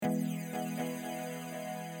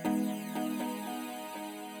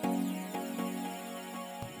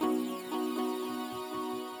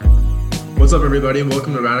What's up, everybody?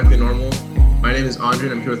 Welcome to Radically Normal. My name is Andre,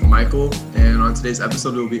 and I'm here with Michael. And on today's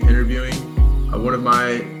episode, we'll be interviewing one of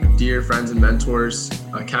my dear friends and mentors,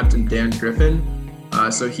 Captain Dan Griffin.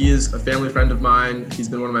 So he is a family friend of mine. He's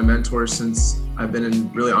been one of my mentors since I've been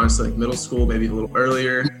in, really honestly, like middle school, maybe a little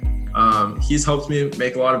earlier. He's helped me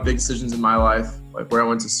make a lot of big decisions in my life, like where I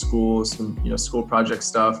went to school, some school project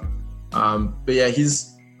stuff. But yeah,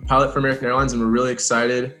 he's a pilot for American Airlines, and we're really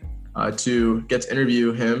excited to get to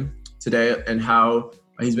interview him today and how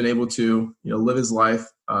he's been able to live his life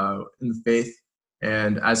in the faith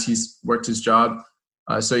and as he's worked his job.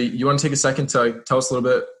 So you want to take a second to tell us a little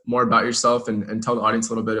bit more about yourself and tell the audience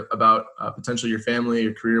a little bit about potentially your family,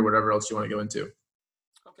 your career, whatever else you want to go into.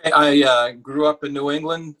 Okay, I grew up in New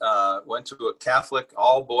England, went to a Catholic,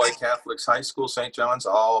 all-boy Catholic high school, St. John's,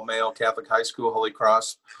 all-male Catholic high school, Holy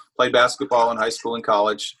Cross, played basketball in high school and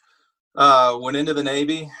college, went into the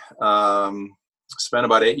Navy, spent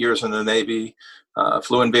about 8 years in the Navy,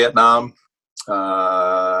 flew in Vietnam.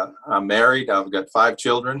 I'm married. I've got 5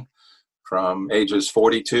 children from ages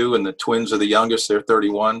 42, and the twins are the youngest. They're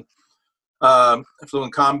 31. I flew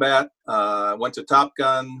in combat, went to Top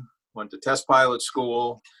Gun, went to test pilot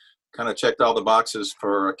school, kind of checked all the boxes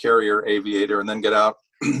for a carrier aviator, and then got out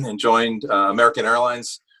and joined American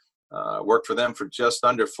Airlines. Worked for them for just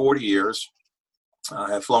under 40 years.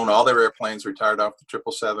 I have flown all their airplanes, retired off the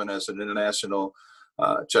 777 as an international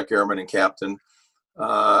check airman and captain.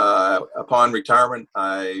 Upon retirement,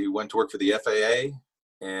 I went to work for the FAA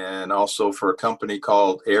and also for a company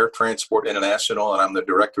called Air Transport International, and I'm the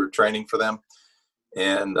director of training for them.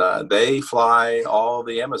 And they fly all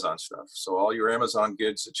the Amazon stuff. So all your Amazon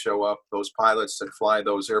goods that show up, those pilots that fly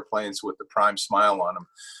those airplanes with the prime smile on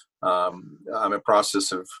them. I'm in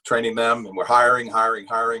process of training them, and we're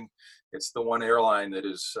hiring. It's the one airline that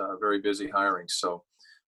is very busy hiring. So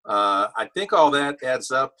I think all that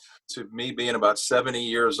adds up to me being about 70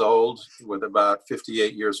 years old with about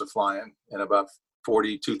 58 years of flying and about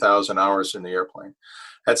 42,000 hours in the airplane.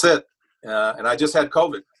 That's it. And I just had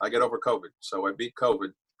COVID. I got over COVID. So I beat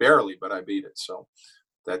COVID barely, but I beat it. So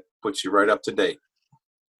that puts you right up to date.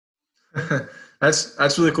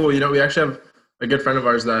 That's really cool. We actually have a good friend of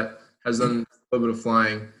ours that has done a little bit of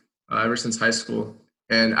flying ever since high school.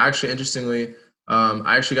 And actually, interestingly,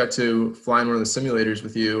 I actually got to fly in one of the simulators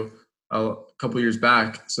with you a couple years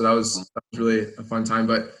back. So that was really a fun time.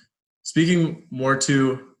 But speaking more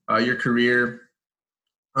to your career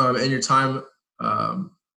and your time,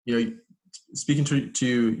 speaking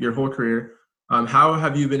to your whole career, how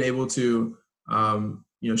have you been able to,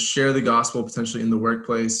 share the gospel potentially in the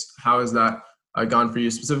workplace? How has that gone for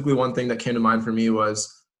you? Specifically, one thing that came to mind for me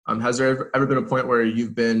was, has there ever been a point where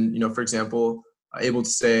you've been, for example, able to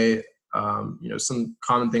say, some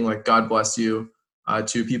common thing like God bless you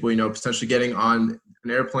to people, potentially getting on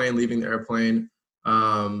an airplane, leaving the airplane,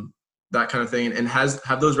 that kind of thing. And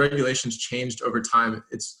have those regulations changed over time?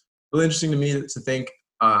 It's really interesting to me to think,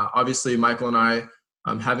 obviously Michael and I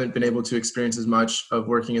haven't been able to experience as much of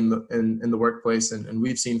working in the workplace. And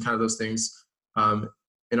we've seen kind of those things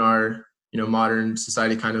in our, modern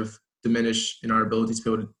society kind of diminish in our ability to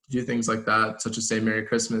be able to do things like that, such as say Merry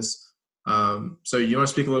Christmas. So you want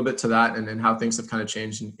to speak a little bit to that and how things have kind of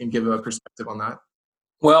changed and give a perspective on that?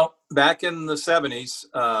 Well, back in the 70s,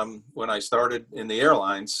 when I started in the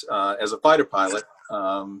airlines as a fighter pilot,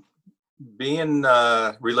 being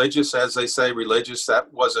religious, as they say, religious,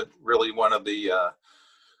 that wasn't really one of the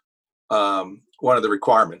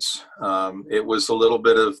requirements. It was a little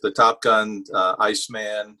bit of the Top Gun,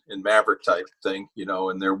 Iceman and Maverick type thing,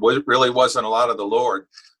 and there really wasn't a lot of the Lord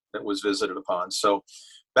that was visited upon. So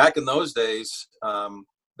back in those days,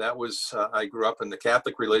 that was, I grew up in the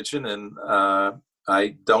Catholic religion, and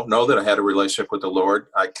I don't know that I had a relationship with the Lord.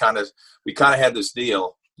 We kind of had this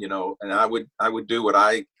deal, and I would do what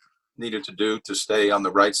I needed to do to stay on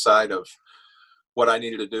the right side of what I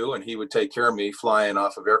needed to do, and he would take care of me flying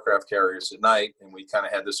off of aircraft carriers at night, and we kind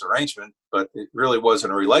of had this arrangement, but it really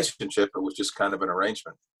wasn't a relationship. It was just kind of an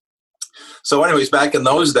arrangement. So anyways, back in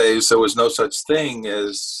those days, there was no such thing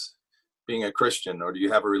as being a Christian, or do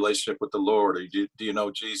you have a relationship with the Lord, or do you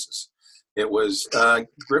know Jesus? It was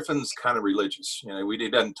Griffin's kind of religious. He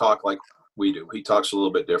doesn't talk like we do. He talks a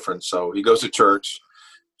little bit different. So he goes to church.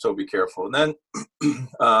 So be careful. And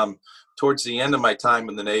then towards the end of my time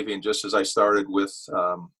in the Navy, and just as I started with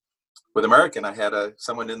American, I had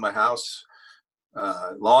someone in my house,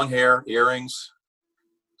 long hair, earrings,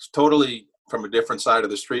 totally from a different side of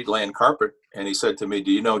the street, laying carpet. And he said to me,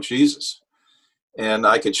 "Do you know Jesus?" And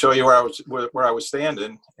I could show you where I was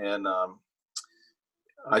standing. And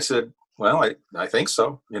I said, "Well, I think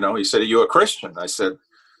so." He said, "Are you a Christian?" I said,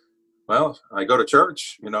 well, I go to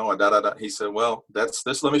church, He said, well, that's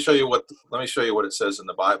this. Let me show you what it says in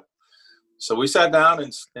the Bible. So we sat down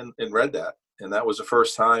and read that. And that was the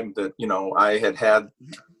first time that, I had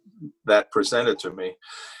that presented to me.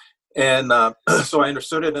 And so I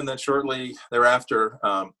understood it. And then shortly thereafter,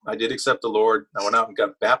 I did accept the Lord. I went out and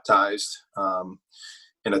got baptized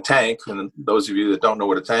in a tank. And those of you that don't know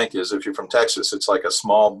what a tank is, if you're from Texas, it's like a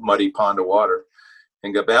small muddy pond of water,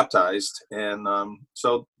 and got baptized. And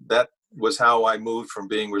so that was how I moved from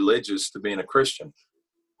being religious to being a Christian.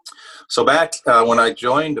 So back when I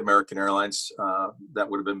joined American Airlines, that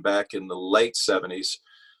would have been back in the late 70s,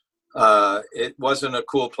 it wasn't a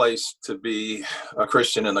cool place to be a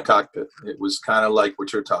Christian in the cockpit. It was kind of like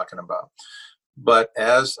what you're talking about. But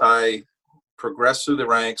as I progressed through the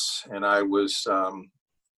ranks, and I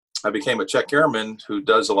became a check airman who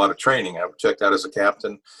does a lot of training. I checked out as a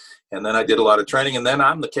captain, and then I did a lot of training, and then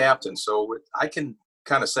I'm the captain. So I can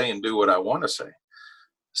kind of say and do what I want to say.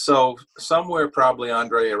 So somewhere probably,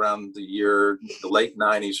 Andre, around the late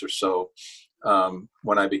 90s or so,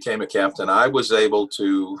 when I became a captain, I was able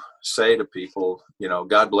to say to people,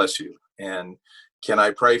 God bless you, and can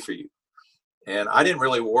I pray for you? And I didn't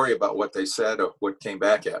really worry about what they said or what came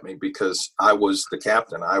back at me, because I was the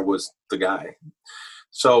captain. I was the guy.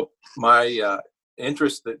 So my the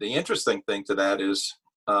interesting thing to that is,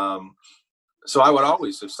 so I would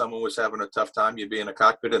always, if someone was having a tough time, you'd be in a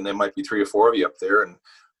cockpit and there might be 3 or 4 of you up there. And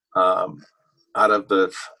out of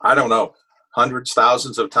the, I don't know, hundreds,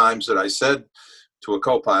 thousands of times that I said to a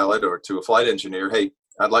co-pilot or to a flight engineer, hey,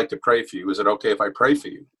 I'd like to pray for you. Is it okay if I pray for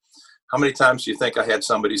you? How many times do you think I had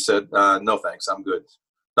somebody said, no, thanks, I'm good?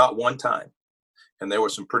 Not one time. And there were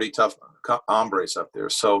some pretty tough hombres up there.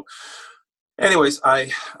 So anyways,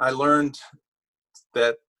 I learned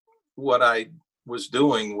that what I was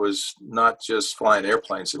doing was not just flying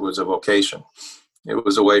airplanes. It was a vocation. It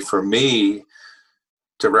was a way for me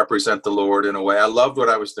to represent the Lord in a way. I loved what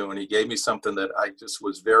I was doing. He gave me something that I just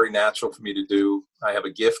was very natural for me to do. I have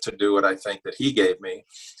a gift to do it, I think, that he gave me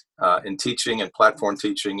in teaching and platform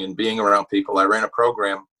teaching and being around people. I ran a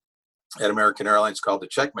program at American Airlines called the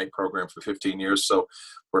Checkmate program for 15 years. So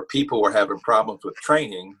where people were having problems with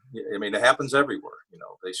training, I mean, it happens everywhere.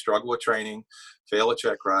 They struggle with training, fail a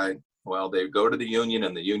check ride. Well, they would go to the union,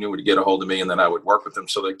 and the union would get a hold of me, and then I would work with them.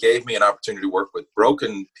 So they gave me an opportunity to work with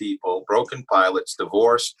broken people, broken pilots,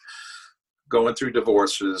 divorced, going through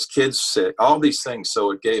divorces, kids sick, all these things. So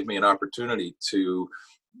it gave me an opportunity to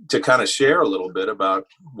kind of share a little bit about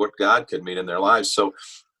what God could mean in their lives. So,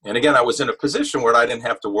 and again, I was in a position where I didn't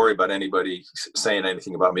have to worry about anybody saying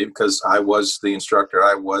anything about me, because I was the instructor.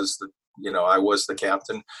 I was the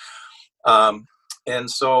captain. And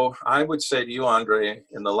so I would say to you, Andre,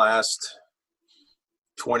 in the last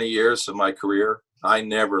 20 years of my career, I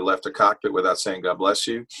never left a cockpit without saying, God bless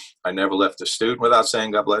you. I never left a student without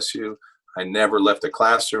saying, God bless you. I never left a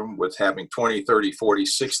classroom with having 20, 30, 40,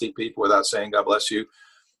 60 people without saying, God bless you.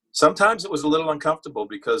 Sometimes it was a little uncomfortable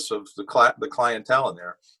because of the clientele in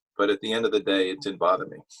there. But at the end of the day, it didn't bother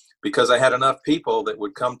me, because I had enough people that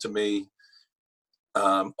would come to me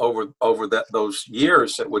over those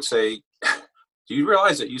years that would say, do you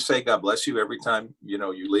realize that you say God bless you every time,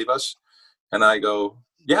 you leave us? And I go,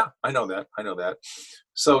 yeah, I know that.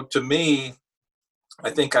 So to me, I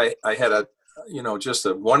think I had just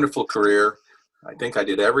a wonderful career. I think I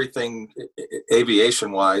did everything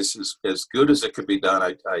aviation wise as good as it could be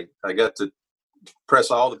done. I got to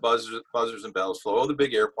press all the buzzers and bells, flew all the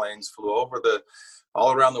big airplanes, flew over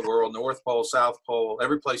all around the world, North Pole, South Pole,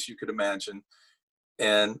 every place you could imagine.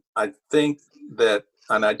 And I think that,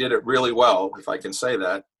 and I did it really well, if I can say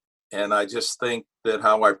that. And I just think that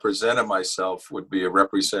how I presented myself would be a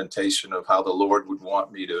representation of how the Lord would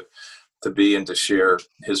want me to be and to share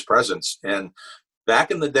his presence. And back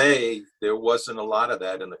in the day, there wasn't a lot of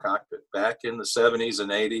that in the cockpit, back in the 70s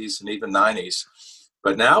and 80s and even 90s.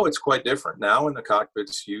 But now it's quite different. Now in the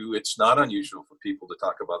cockpits, it's not unusual for people to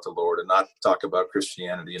talk about the Lord and not talk about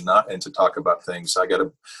Christianity and to talk about things. I got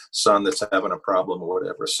a son that's having a problem or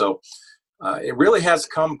whatever. So it really has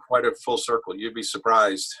come quite a full circle. You'd be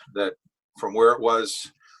surprised that from where it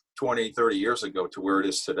was 20, 30 years ago to where it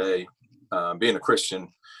is today, being a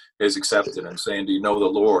Christian is accepted, and saying, do you know the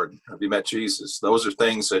Lord? Have you met Jesus? Those are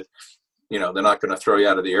things that, they're not going to throw you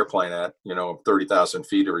out of the airplane at, 30,000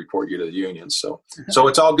 feet to report you to the union. So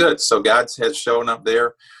it's all good. So God has shown up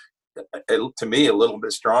there, to me, a little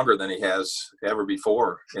bit stronger than he has ever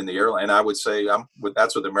before in the airline. And I would say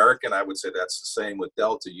that's with American. I would say that's the same with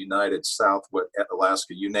Delta, United, Southwest,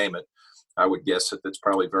 Alaska, you name it. I would guess that it's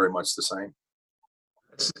probably very much the same.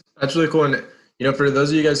 That's really cool. And, for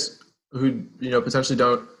those of you guys who, potentially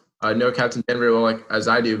don't know Captain Dan very well, like as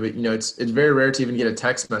I do, but it's very rare to even get a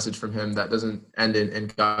text message from him that doesn't end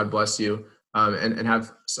in God bless you, and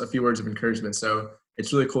have a few words of encouragement. So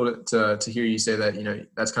it's really cool to hear you say that,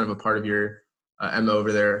 that's kind of a part of your MO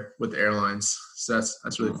over there with the airlines. So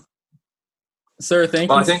that's really cool. Sir, thank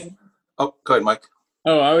Well, you. I think, oh, go ahead, Mike.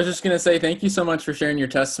 Oh, I was just going to say thank you so much for sharing your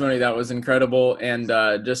testimony. That was incredible. And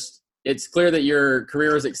it's clear that your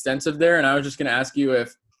career is extensive there. And I was just going to ask you,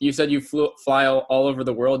 if you said you fly all over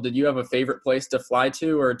the world, did you have a favorite place to fly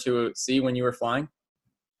to or to see when you were flying?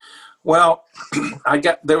 Well,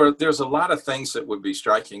 there's a lot of things that would be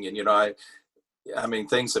striking. And, I mean,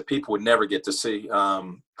 things that people would never get to see.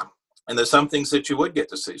 And there's some things that you would get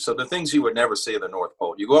to see. So the things you would never see at the North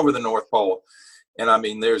Pole, you go over the North Pole, and I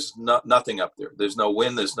mean, there's nothing up there. There's no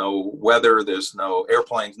wind, there's no weather, there's no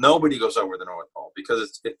airplanes. Nobody goes over the North Pole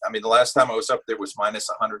because I mean, the last time I was up there was minus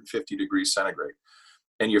 150 degrees centigrade,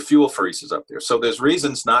 and your fuel freezes up there. So there's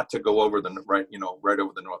reasons not to go over right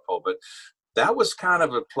over the North Pole. But that was kind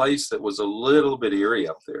of a place that was a little bit eerie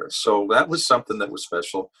up there. So that was something that was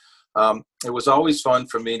special. It was always fun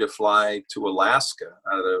for me to fly to Alaska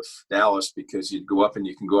out of Dallas, because you'd go up and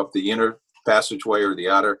you can go up the inner passageway or the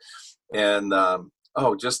outer, and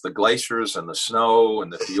just the glaciers and the snow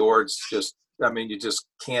and the fjords. You just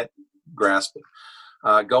can't grasp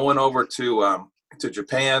it. Going over to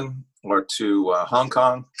Japan or to Hong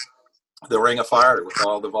Kong, the Ring of Fire with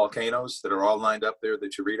all the volcanoes that are all lined up there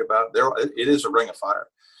that you read about. It is a ring of fire.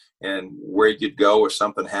 And where you'd go if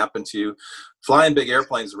something happened to you. Flying big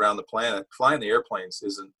airplanes around the planet, flying the airplanes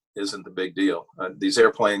isn't the big deal. These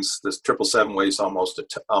airplanes, this 777 weighs almost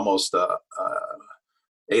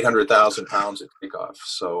 800,000 pounds at takeoff,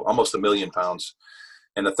 so almost 1 million pounds,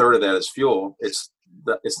 and a third of that is fuel. It's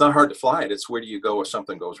not hard to fly it. It's where do you go if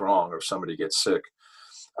something goes wrong or somebody gets sick.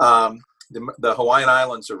 The Hawaiian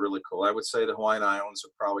Islands are really cool. I would say the Hawaiian Islands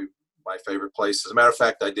are probably my favorite place. As a matter of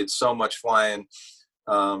fact, I did so much flying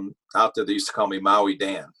out there, they used to call me Maui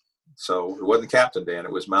Dan. So it wasn't Captain Dan,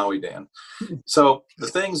 it was Maui Dan. So the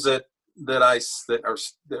things that are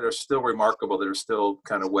still remarkable, that are still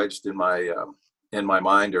kind of wedged in my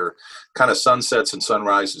mind, are kind of sunsets and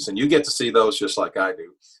sunrises, and you get to see those just like I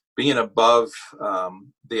do. Being above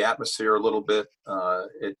the atmosphere a little bit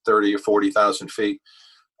at 30 or 40,000 feet,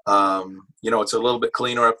 it's a little bit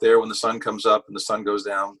cleaner up there when the sun comes up and the sun goes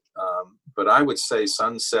down. But I would say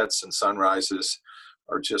sunsets and sunrises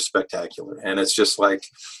are just spectacular. And it's just like,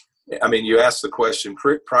 I mean, you asked the question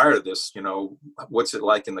prior to this, what's it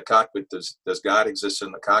like in the cockpit? Does God exist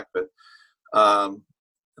in the cockpit?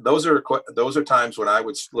 Those are times when I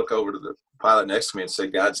would look over to the pilot next to me and say,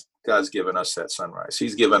 God's given us that sunrise.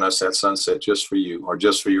 He's given us that sunset just for you, or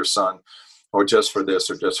just for your son, or just for this,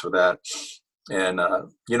 or just for that. And,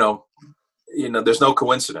 there's no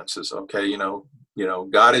coincidences. Okay.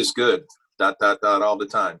 God is good, ... all the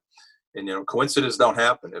time. And, coincidences don't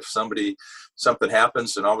happen. If something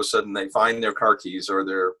happens and all of a sudden they find their car keys or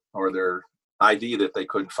their ID that they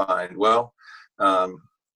couldn't find, well,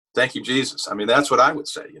 thank you, Jesus. I mean, that's what I would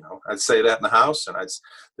say. I'd say that in the house, and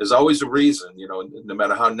there's always a reason, no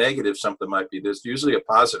matter how negative something might be, there's usually a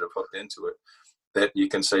positive hooked into it that you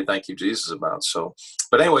can say thank you, Jesus, about. So,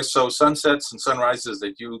 but anyway, so sunsets and sunrises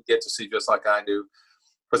that you get to see just like I do.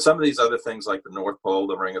 But some of these other things like the North Pole,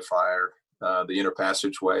 the Ring of Fire, the Inner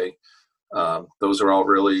Passageway, those are all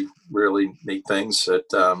really, really neat things that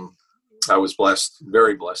I was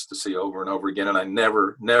very blessed to see over and over again. And I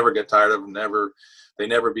never get tired of them. They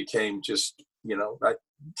never became just,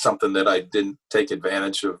 something that I didn't take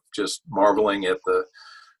advantage of, just marveling at the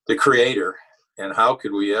Creator. And how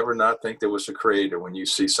could we ever not think there was a Creator when you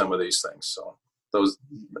see some of these things? So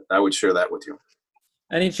I would share that with you.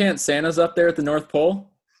 Any chance Santa's up there at the North Pole?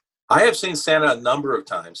 I have seen Santa a number of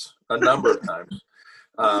times. I'm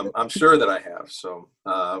sure that I have. So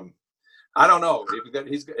I don't know.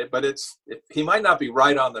 He might not be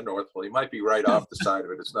right on the North Pole. He might be right off the side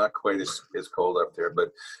of it. It's not quite as cold up there.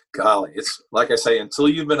 But golly, it's like I say, until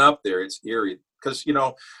you've been up there, it's eerie. Because, in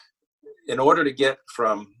order to get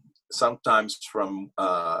sometimes from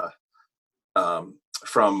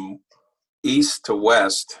east to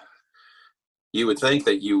west, you would think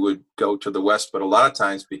that you would go to the west, but a lot of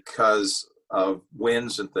times because of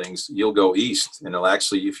winds and things, you'll go east. And it'll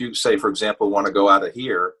actually, if you say, for example, want to go out of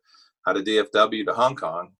DFW to Hong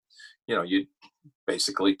Kong, you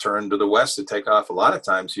basically turn to the west to take off. A lot of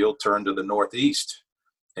times you'll turn to the northeast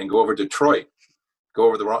and go over Detroit, go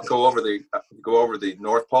over the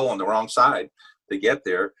North Pole on the wrong side to get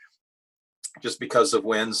there, just because of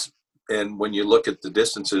winds. And when you look at the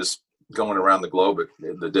distances going around the globe,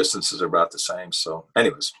 the distances are about the same. So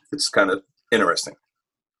anyways, it's kind of interesting.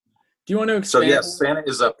 Do you want to So expand? yes, Santa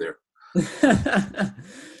is up there.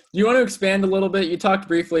 Do you want to expand a little bit? You talked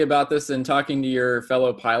briefly about this in talking to your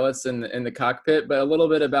fellow pilots in the cockpit, but a little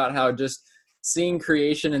bit about how just seeing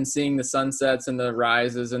creation and seeing the sunsets and the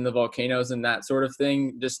rises and the volcanoes and that sort of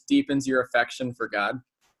thing just deepens your affection for God.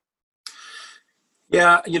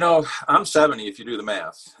 Yeah, I'm 70 if you do the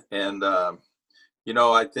math. And,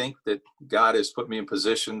 I think that God has put me in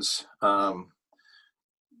positions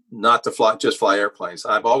not to just fly airplanes.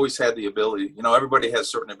 I've always had the ability, everybody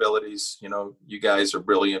has certain abilities. You guys are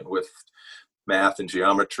brilliant with math and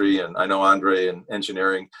geometry, and I know Andre in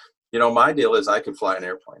engineering. My deal is I can fly an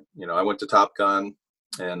airplane. I went to Top Gun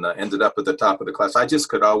and ended up at the top of the class. I just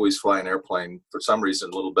could always fly an airplane for some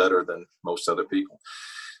reason a little better than most other people.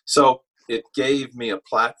 So it gave me a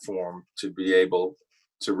platform to be able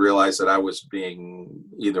to realize that I was being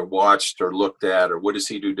either watched or looked at, or what does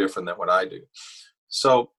he do different than what I do?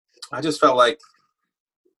 So I just felt like,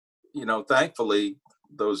 thankfully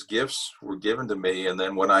those gifts were given to me. And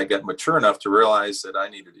then when I got mature enough to realize that I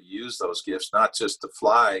needed to use those gifts, not just to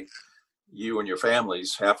fly you and your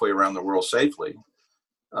families halfway around the world safely,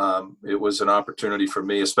 it was an opportunity for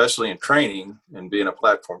me, especially in training and being a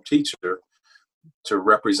platform teacher, to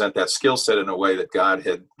represent that skill set in a way that God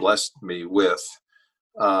had blessed me with.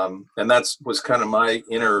 And that was kind of my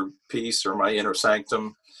inner peace or my inner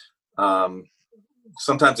sanctum.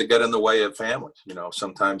 Sometimes it got in the way of family,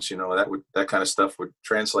 sometimes, that kind of stuff would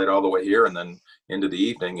translate all the way here and then into the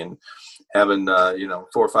evening, and having, 4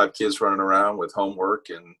 or 5 kids running around with homework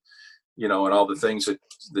and, and all the things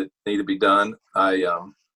that need to be done.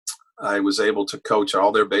 I was able to coach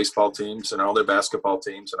all their baseball teams and all their basketball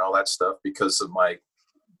teams and all that stuff because of my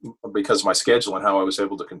schedule and how I was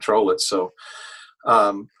able to control it. So,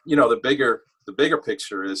 the bigger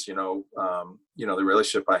picture is, the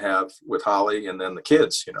relationship I have with Holly and then the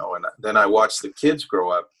kids, and then I watch the kids grow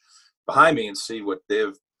up behind me and see what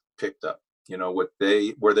they've picked up,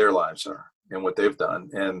 where their lives are and what they've done.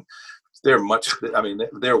 And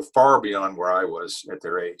they're far beyond where I was at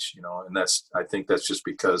their age, and I think that's just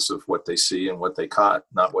because of what they see and what they caught,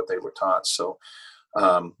 not what they were taught. So,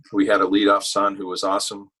 we had a leadoff son who was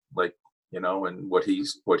awesome, and what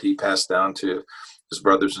he passed down to his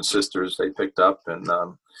brothers and sisters, they picked up, and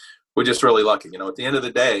we're just really lucky. At the end of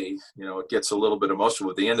the day, it gets a little bit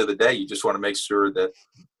emotional. At the end of the day, you just want to make sure that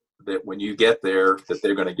when you get there, that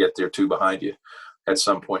they're going to get there too behind you at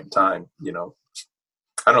some point in time.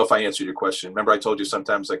 I don't know if I answered your question. Remember, I told you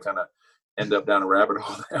sometimes I kind of end up down a rabbit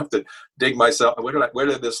hole. I have to dig myself. Where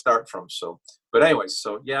did this start from? So, but anyways,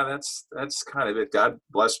 so yeah, that's kind of it. God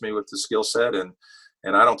blessed me with the skill set, and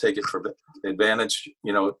I don't take it for advantage.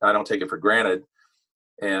 I don't take it for granted.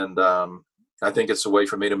 And I think it's a way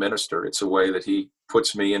for me to minister. It's a way that he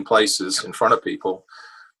puts me in places in front of people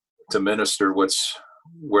to minister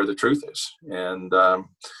where the truth is. And I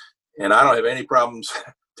don't have any problems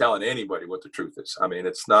telling anybody what the truth is. I mean,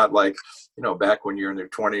 it's not like, back when you're in your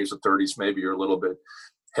 20s or 30s, maybe you're a little bit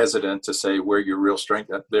hesitant to say where your real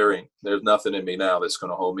strength. There's nothing in me now that's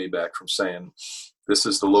going to hold me back from saying, this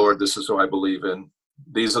is the Lord. This is who I believe in.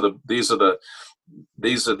 These are the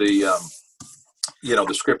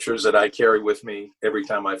the scriptures that I carry with me every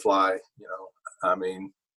time I fly.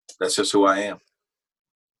 That's just who I am.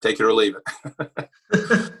 Take it or leave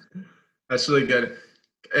it. That's really good.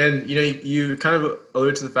 And, you kind of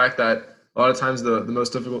allude to the fact that a lot of times the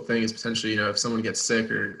most difficult thing is potentially, if someone gets sick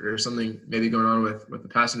or something maybe going on with the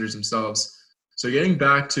passengers themselves. So getting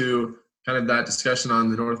back to kind of that discussion on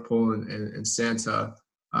the North Pole and Santa,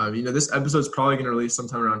 this episode is probably going to release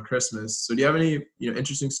sometime around Christmas. So do you have any,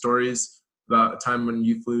 interesting stories about a time when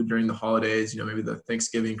you flew during the holidays, maybe the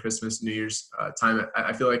Thanksgiving, Christmas, New Year's time?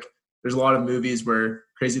 I feel like there's a lot of movies where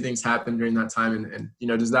crazy things happen during that time. And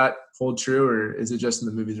does that hold true, or is it just in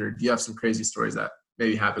the movies, or do you have some crazy stories that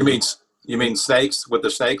maybe happen? You mean snakes with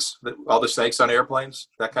the snakes, all the snakes on airplanes,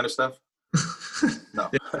 that kind of stuff? No.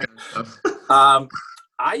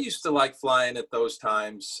 I used to like flying at those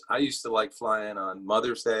times. I used to like flying on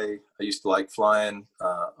Mother's Day. I used to like flying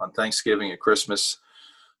on Thanksgiving and Christmas.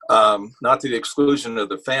 Not to the exclusion of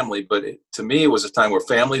the family, but to me, it was a time where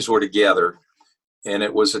families were together, and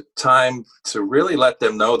it was a time to really let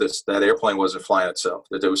them know that airplane wasn't flying itself,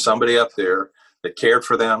 that there was somebody up there that cared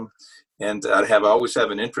for them. And I'd always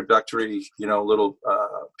have an introductory, little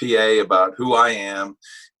PA about who I am,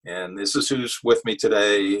 and this is who's with me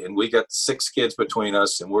today, and we got 6 kids between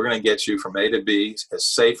us, and we're going to get you from A to B as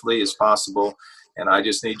safely as possible. And I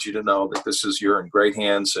just need you to know that you're in great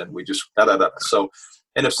hands, and we just da-da-da. So,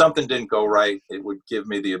 and if something didn't go right, it would give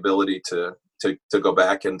me the ability to go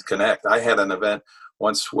back and connect. I had an event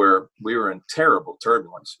once where we were in terrible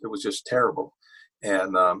turbulence. It was just terrible.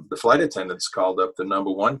 And the flight attendants called up the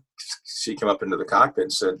number one. She came up into the cockpit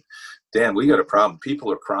and said, Dan, we got a problem.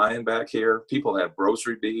 People are crying back here. People have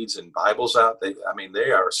rosary beads and Bibles out. They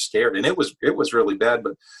are scared. And it was really bad,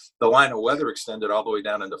 but the line of weather extended all the way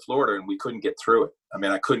down into Florida and we couldn't get through it. I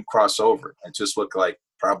mean, I couldn't cross over. It just looked like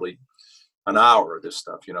probably an hour of this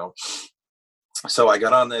stuff, So I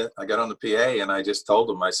got on the PA and I just told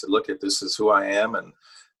them, I said, look, this is who I am. And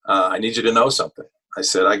I need you to know something. I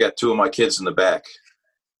said, I got two of my kids in the back.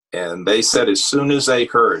 And they said, as soon as they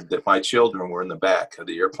heard that my children were in the back of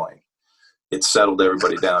the airplane, it settled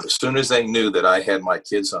everybody down. As soon as they knew that I had my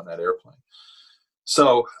kids on that airplane.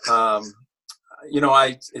 So,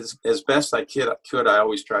 as best I could, I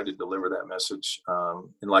always tried to deliver that message.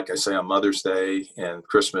 And like I say, on Mother's Day and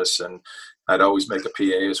Christmas, and I'd always make a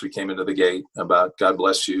PA as we came into the gate about God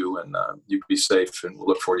bless you and you be safe and we'll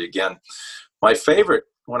look for you again.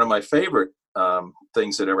 One of my favorite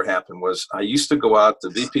things that ever happened was I used to go out, the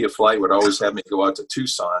VP of flight would always have me go out to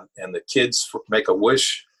Tucson and the kids make a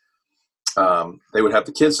wish. They would have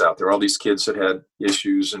the kids out there, all these kids that had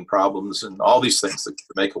issues and problems and all these things, the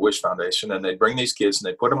Make-A-Wish Foundation, and they'd bring these kids and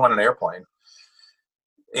they'd put them on an airplane.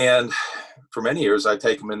 And for many years, I'd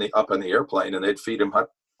take them up in the airplane and they'd feed them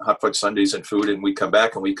hot fudge sundaes and food. And we'd come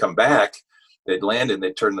back, they'd land and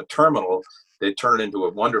they'd turn the terminal, they'd turn it into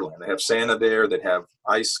a wonderland. They have Santa there, they'd have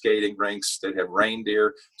ice skating rinks, they'd have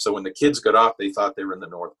reindeer. So when the kids got off, they thought they were in the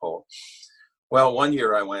North Pole. Well, one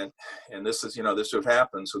year I went, and this is what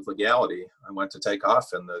happens with legality. I went to take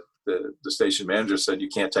off, and the station manager said, you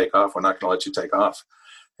can't take off. We're not going to let you take off.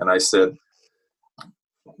 And I said,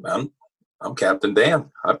 I'm Captain Dan.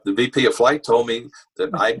 The VP of flight told me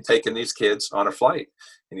that I'd taken these kids on a flight.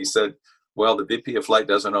 And he said, well, the VP of flight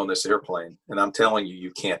doesn't own this airplane, and I'm telling you,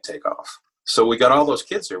 you can't take off. So we got all those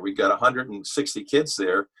kids there. We got 160 kids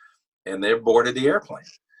there, and they boarded the airplane.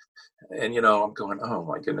 And, I'm going, oh,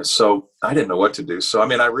 my goodness. So I didn't know what to do. So,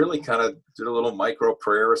 I really kind of did a little micro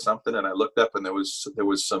prayer or something. And I looked up and there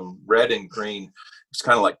was some red and green. It's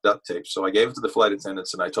kind of like duct tape. So I gave it to the flight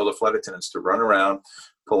attendants and I told the flight attendants to run around,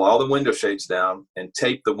 pull all the window shades down and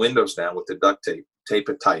tape the windows down with the duct tape, tape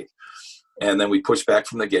it tight. And then we pushed back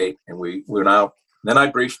from the gate and we went out. Then I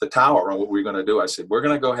briefed the tower on what we were going to do. I said, we're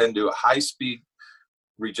going to go ahead and do a high-speed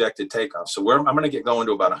rejected takeoff. So I'm going to get going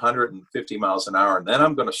to about 150 miles an hour, and then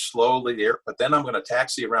I'm going to slowly but then I'm going to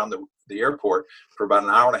taxi around the airport for about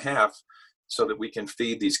an hour and a half so that we can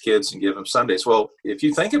feed these kids and give them sundaes. Well, if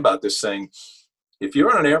you think about this thing, if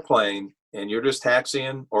you're on an airplane and you're just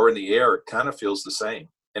taxiing or in the air, it kind of feels the same.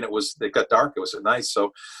 And it got dark. It was at night.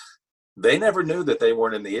 So they never knew that they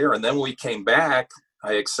weren't in the air. And then when we came back,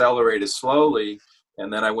 I accelerated slowly.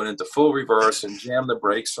 And then I went into full reverse and jammed the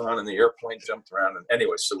brakes on, and the airplane jumped around. And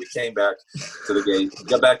anyway, so we came back to the gate,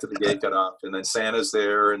 got back to the gate, got off, and then Santa's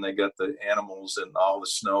there, and they got the animals and all the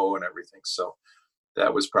snow and everything. So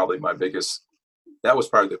that was probably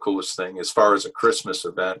the coolest thing as far as a Christmas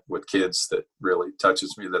event with kids that really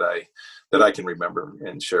touches me that I can remember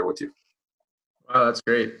and share with you. Wow, that's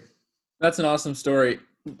great. That's an awesome story.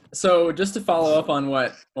 So just to follow up on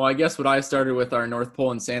what I started with our North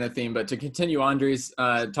Pole and Santa theme, but to continue Andre's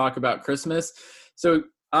talk about Christmas. So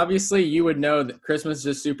obviously you would know that Christmas is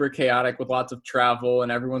just super chaotic with lots of travel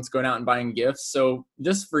and everyone's going out and buying gifts. So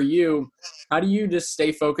just for you, how do you just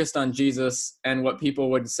stay focused on Jesus and what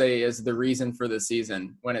people would say is the reason for the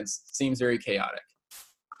season when it seems very chaotic?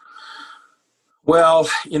 Well,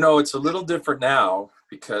 it's a little different now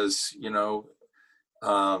because,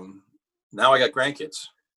 now I got grandkids.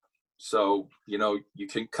 So, you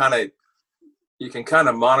can kind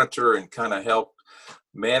of monitor and kind of help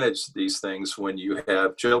manage these things when you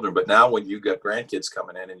have children. But now when you got grandkids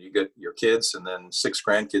coming in and you get your kids and then 6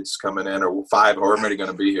 grandkids coming in or 5, however many are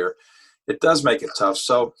going to be here, it does make it tough.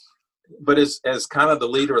 So, but as kind of the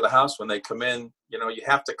leader of the house, when they come in, you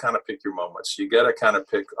have to kind of pick your moments. You got to kind of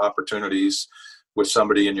pick opportunities with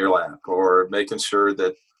somebody in your lap or making sure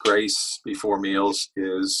that grace before meals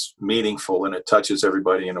is meaningful and it touches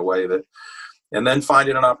everybody in a way and then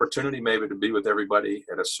finding an opportunity maybe to be with everybody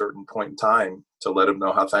at a certain point in time to let them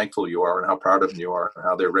know how thankful you are and how proud of them you are and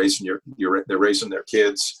how they're raising they're raising their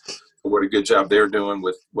kids, what a good job they're doing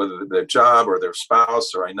with whether their job or their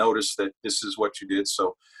spouse, or I noticed that this is what you did.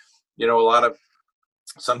 So,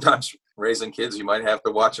 sometimes raising kids, you might have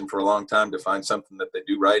to watch them for a long time to find something that they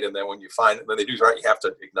do right. And then when they do right, you have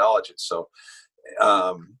to acknowledge it. So,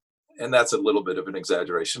 and that's a little bit of an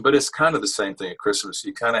exaggeration, but it's kind of the same thing at Christmas.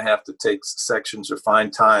 You kind of have to take sections or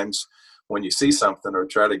find times when you see something or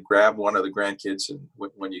try to grab one of the grandkids and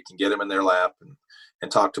when you can get them in their lap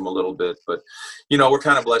and talk to them a little bit. But, we're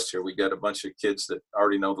kind of blessed here. We got a bunch of kids that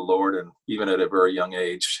already know the Lord and even at a very young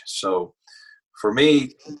age. So for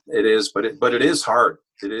me, it is, but it is hard.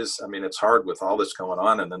 It is. I mean, it's hard with all this going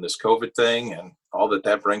on, and then this COVID thing and all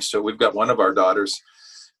that brings to it. We've got one of our daughters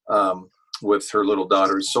with her little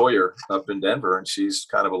daughter Sawyer up in Denver, and she's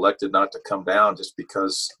kind of elected not to come down just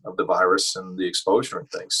because of the virus and the exposure and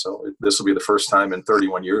things. So this will be the first time in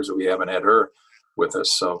 31 years that we haven't had her with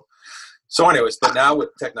us. So anyways, but now with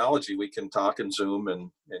technology, we can talk and Zoom and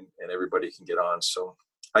everybody can get on. So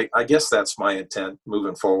I guess that's my intent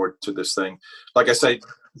moving forward to this thing. Like I say,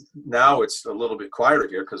 now it's a little bit quieter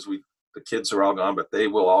here because the kids are all gone, but they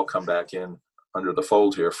will all come back in under the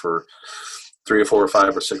fold here for 3 or 4 or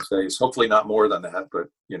 5 or 6 days. Hopefully not more than that, but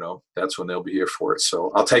that's when they'll be here for it.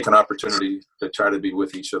 So I'll take an opportunity to try to be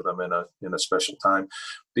with each of them in a special time,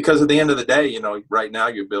 because at the end of the day, right now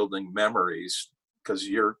you're building memories because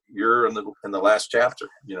you're in the last chapter.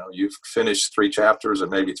 You've finished 3 chapters or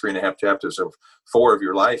maybe 3.5 chapters of 4 of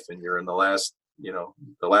your life, and you're in the last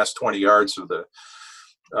 20 yards of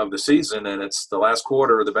the season, and it's the last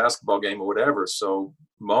quarter of the basketball game or whatever. So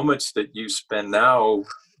moments that you spend now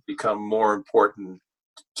become more important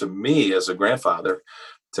to me as a grandfather,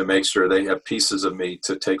 to make sure they have pieces of me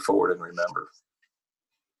to take forward and remember.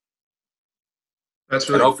 That's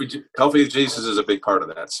really, and hopefully Jesus is a big part of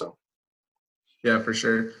that. So yeah, for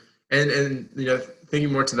sure. And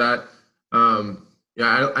thinking more to that, I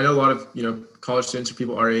know a lot of college students or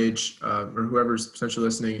people our age, or whoever's potentially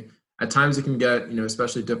listening. At times it can get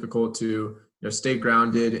especially difficult to stay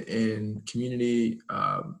grounded in community,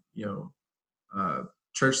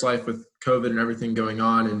 church life with COVID and everything going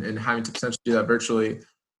on, and having to potentially do that virtually.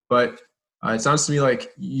 But it sounds to me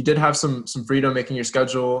like you did have some freedom making your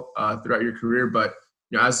schedule throughout your career. But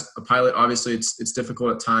as a pilot, obviously it's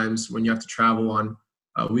difficult at times when you have to travel on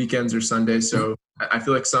weekends or Sundays. So I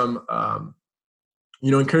feel like some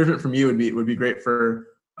encouragement from you would be great for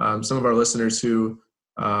some of our listeners who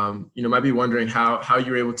might be wondering how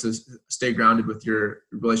you're able to stay grounded with your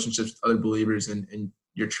relationships with other believers in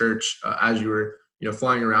your church as you were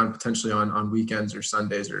flying around potentially on weekends or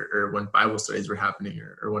Sundays or when Bible studies were happening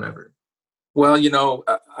or whenever. Well,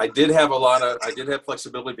 I did have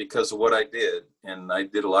flexibility because of what I did, and I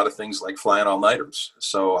did a lot of things like flying all-nighters.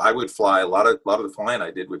 So I would fly a lot of the flying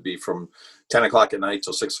I did would be from 10 o'clock at night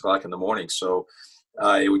till 6 o'clock in the morning. So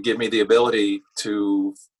it would give me the ability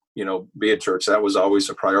to be at church. That was always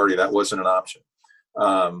a priority. That wasn't an option.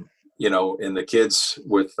 And the kids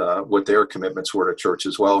with what their commitments were to church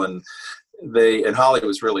as well, and Holly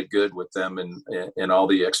was really good with them and all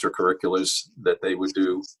the extracurriculars that they would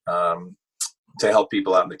do to help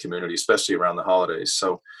people out in the community, especially around the holidays.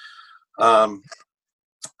 So, I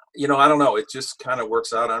don't know. It just kind of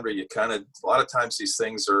works out, Andre. A lot of times these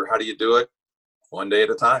things are, how do you do it? One day at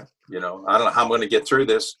a time. I don't know how I'm going to get through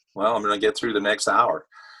this. Well, I'm going to get through the next hour.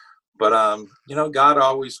 But, God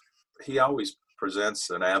always presents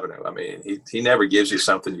an avenue. I mean, he never gives you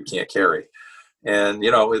something you can't carry. And,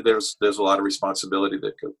 there's a lot of responsibility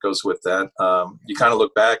that goes with that. You kind of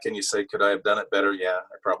look back and you say, could I have done it better? Yeah,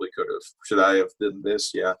 I probably could have. Should I have done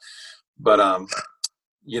this? Yeah. But,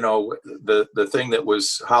 the thing that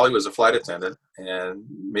was, Holly was a flight attendant and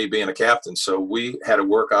me being a captain. So we had to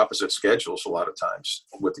work opposite schedules a lot of times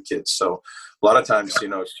with the kids. So a lot of times,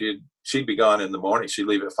 she'd be gone in the morning. She'd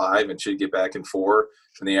leave at 5 and she'd get back at 4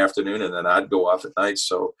 in the afternoon, and then I'd go off at night.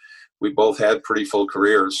 So we both had pretty full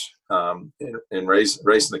careers in raising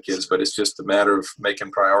the kids, but it's just a matter of making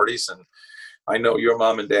priorities. And I know your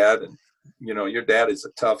mom and dad, and your dad is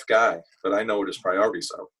a tough guy, but I know what his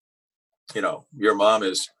priorities are. Your mom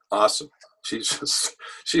is awesome. She's just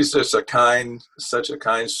such a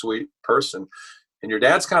kind, sweet person. And your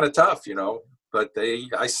dad's kind of tough, but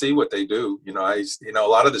I see what they do. A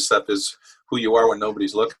lot of this stuff is who you are when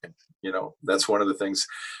nobody's looking. That's one of the things.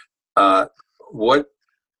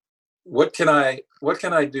 What can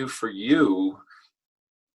I do for you?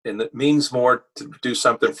 And it means more to do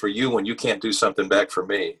something for you when you can't do something back for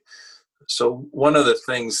me. So one of the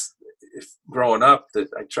things growing up that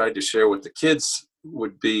I tried to share with the kids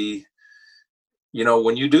would be,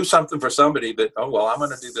 when you do something for somebody that, I'm going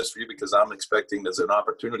to do this for you because I'm expecting there's an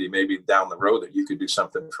opportunity maybe down the road that you could do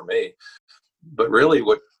something for me. But really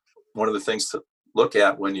one of the things to look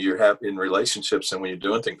at when you have in relationships and when you're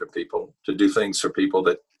doing things for people, to do things for people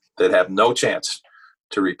that have no chance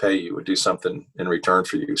to repay you, would do something in return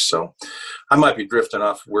for you. So I might be drifting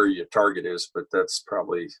off where your target is, but that's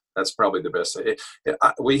probably the best.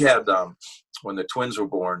 We had, when the twins were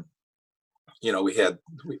born, we had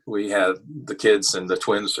the kids and the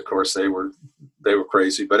twins, of course, they were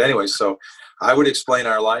crazy. But anyway, so I would explain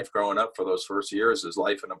our life growing up for those first years as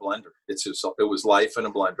life in a blender. It was life in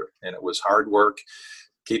a blender, and it was hard work,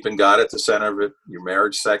 keeping God at the center of it, your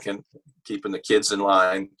marriage second, keeping the kids in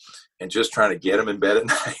line, and just trying to get them in bed at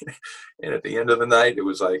night. And at the end of the night, it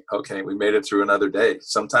was like, okay, we made it through another day.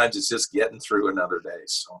 Sometimes it's just getting through another day.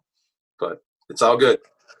 So, but it's all good.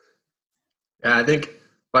 Yeah, I think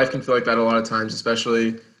life can feel like that a lot of times,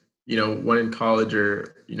 especially, when in college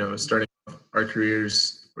or, starting our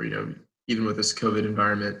careers or, even with this COVID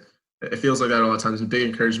environment. It feels like that a lot of times. A big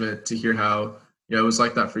encouragement to hear how, it was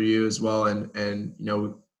like that for you as well. And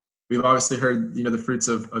we've obviously heard, the fruits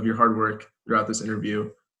of your hard work throughout this interview.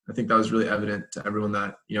 I think that was really evident to everyone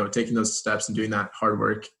that, taking those steps and doing that hard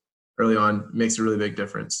work early on makes a really big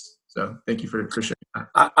difference. So thank you for sharing that.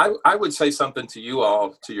 I would say something to you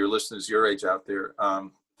all, to your listeners your age out there,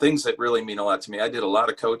 things that really mean a lot to me. I did a lot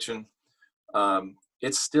of coaching.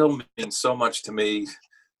 It still means so much to me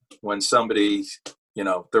when somebody,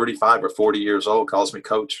 35 or 40 years old calls me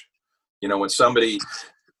coach. When somebody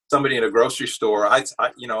in a grocery store,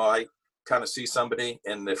 I kind of see somebody,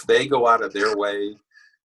 and if they go out of their way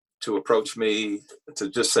to approach me to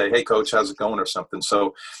just say, hey, coach, how's it going, or something.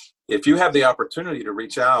 So if you have the opportunity to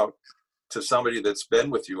reach out to somebody that's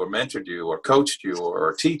been with you or mentored you or coached you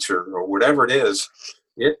or a teacher or whatever it is,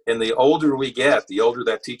 and the older we get, the older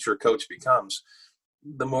that teacher or coach becomes,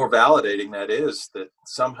 the more validating that is, that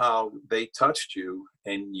somehow they touched you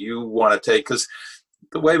and you want to take, because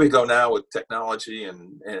the way we go now with technology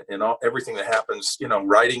and everything that happens,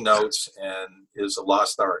 writing notes is a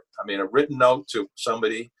lost art. I mean, a written note to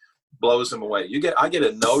somebody blows them away. I get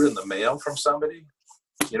a note in the mail from somebody,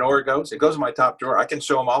 you know where it goes? It goes in my top drawer. I can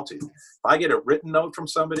show them all to you. If I get a written note from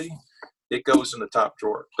somebody, it goes in the top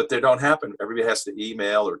drawer. But they don't happen. Everybody has to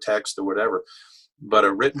email or text or whatever. But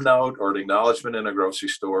a written note or an acknowledgement in a grocery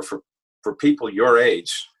store for people your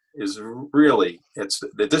age is really, it's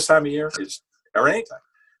at this time of year, or anytime.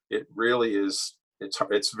 It really is.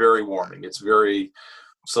 It's very warming. It's very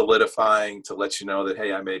solidifying to let you know that,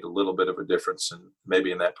 hey, I made a little bit of a difference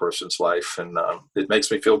maybe in that person's life, and it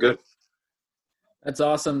makes me feel good. That's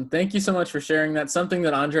awesome. Thank you so much for sharing. That's something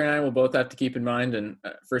that Andre and I will both have to keep in mind, and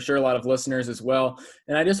for sure a lot of listeners as well.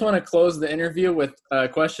 And I just want to close the interview with a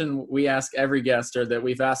question we ask every guest, or that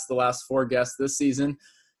we've asked the last 4 guests this season.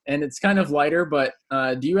 And it's kind of lighter, but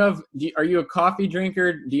are you a coffee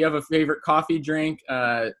drinker? Do you have a favorite coffee drink?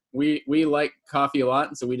 We like coffee a lot,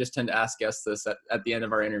 and so we just tend to ask guests this at the end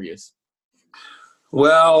of our interviews.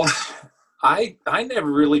 Well, I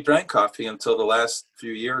never really drank coffee until the last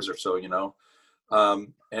few years or so,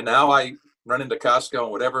 and now I run into Costco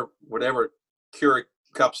and whatever Keurig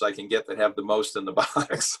cups I can get that have the most in the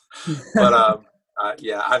box. But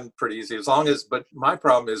yeah, I'm pretty easy but my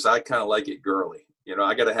problem is I kind of like it girly.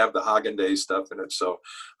 I got to have the Haagen-Dazs stuff in it, so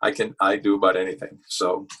I do about anything.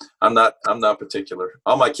 So I'm not particular.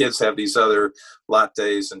 All my kids have these other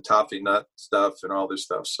lattes and toffee nut stuff and all this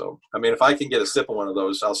stuff. So I mean, if I can get a sip of one of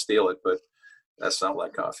those, I'll steal it. But that's not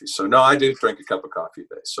like coffee. So no, I do drink a cup of coffee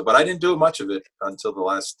a day. So, but I didn't do much of it until the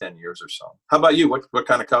last 10 years or so. How about you? What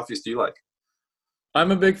kind of coffees do you like?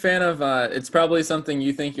 I'm a big fan of, it's probably something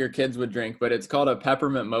you think your kids would drink, but it's called a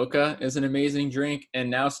peppermint mocha. It's an amazing drink. And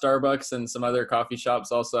now Starbucks and some other coffee shops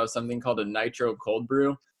also have something called a nitro cold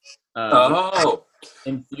brew.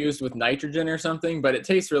 Infused with nitrogen or something, but it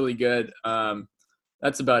tastes really good.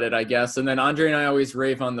 That's about it, I guess. And then Andre and I always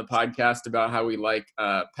rave on the podcast about how we like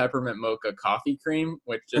peppermint mocha coffee cream,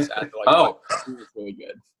 which just adds it's really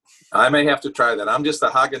good. I may have to try that. I'm just a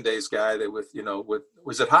Haagen-Dazs guy that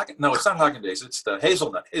was it Haagen? No, it's not Haagen-Dazs. It's the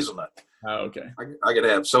hazelnut. Oh, okay. I got to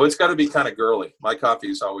have. So it's got to be kind of girly. My coffee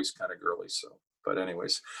is always kind of girly. So, but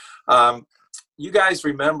anyways, you guys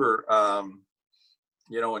remember,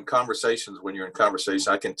 in conversations, when you're in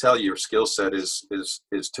conversation, I can tell your skill set is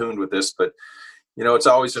tuned with this, but it's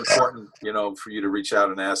always important, for you to reach out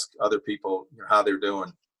and ask other people how they're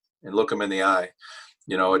doing and look them in the eye.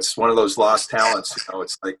 It's one of those lost talents.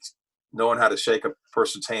 It's like knowing how to shake a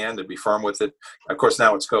person's hand and be firm with it. Of course,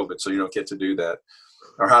 now it's COVID, so you don't get to do that.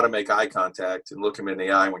 Or how to make eye contact and look them in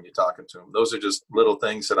the eye when you're talking to them. Those are just little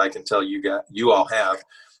things that I can tell you all have.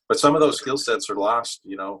 But some of those skill sets are lost,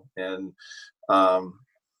 and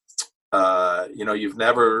you've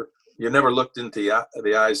never looked into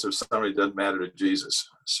the eyes of somebody that doesn't matter to Jesus.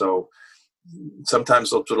 So sometimes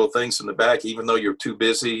those little things in the back, even though you're too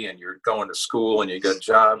busy and you're going to school and you got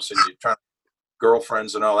jobs and you're trying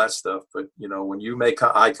girlfriends and all that stuff, but when you make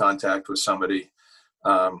eye contact with somebody,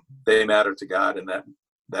 they matter to God, and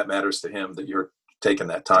that matters to Him, that you're taking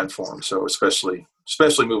that time for Him. So especially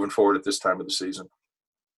moving forward at this time of the season.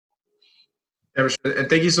 And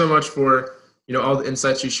thank you so much for all the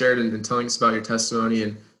insights you shared and telling us about your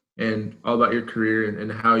testimony and all about your career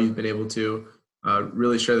and how you've been able to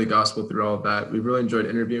really share the gospel through all of that. We've really enjoyed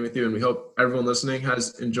interviewing with you, and we hope everyone listening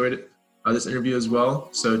has enjoyed it this interview as well.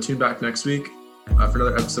 So tune back next week for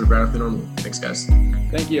another episode of Radically Normal. Thanks, guys.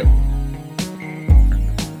 Thank you.